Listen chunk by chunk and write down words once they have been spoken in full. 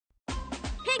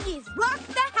Piggies rock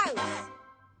the house!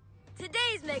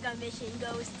 Today's mega mission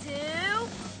goes to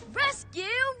Rescue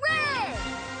Red!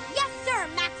 Yes, sir,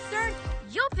 Max, sir!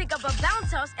 You'll pick up a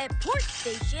bounce house at Port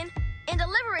Station and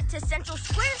deliver it to Central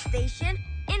Square Station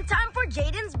in time for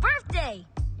Jaden's birthday.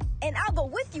 And I'll go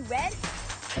with you, Red.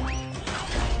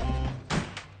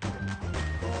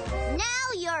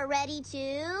 Now you're ready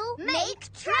to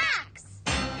make tracks!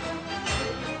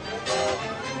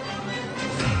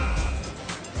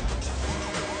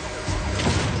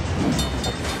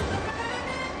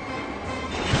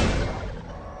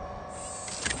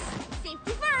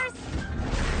 Safety first!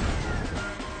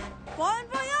 Bon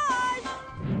voyage!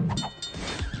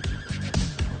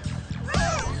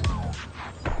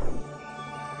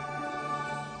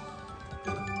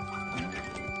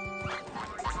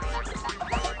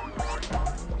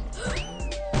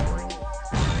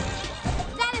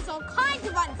 That is all kinds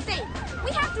of unsafe!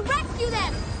 We have to rescue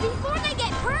them before they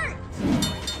get hurt!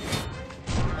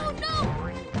 Oh no!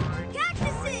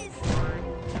 Cactuses!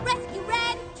 Rescue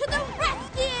Red to the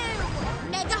rescue!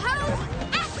 Mega hose,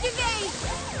 activate!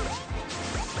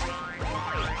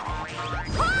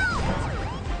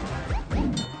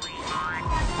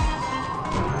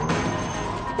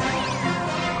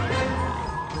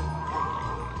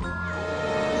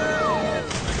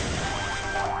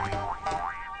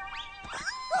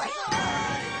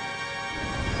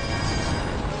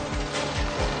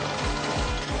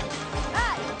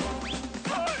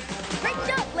 Great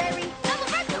job, Larry. Now the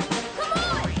rest of them, come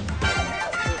on!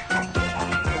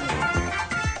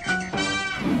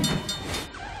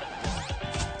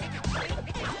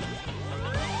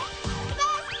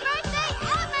 Best birthday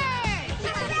ever!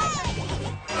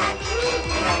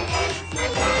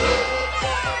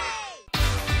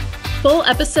 Full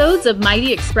episodes of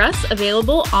Mighty Express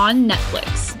available on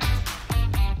Netflix.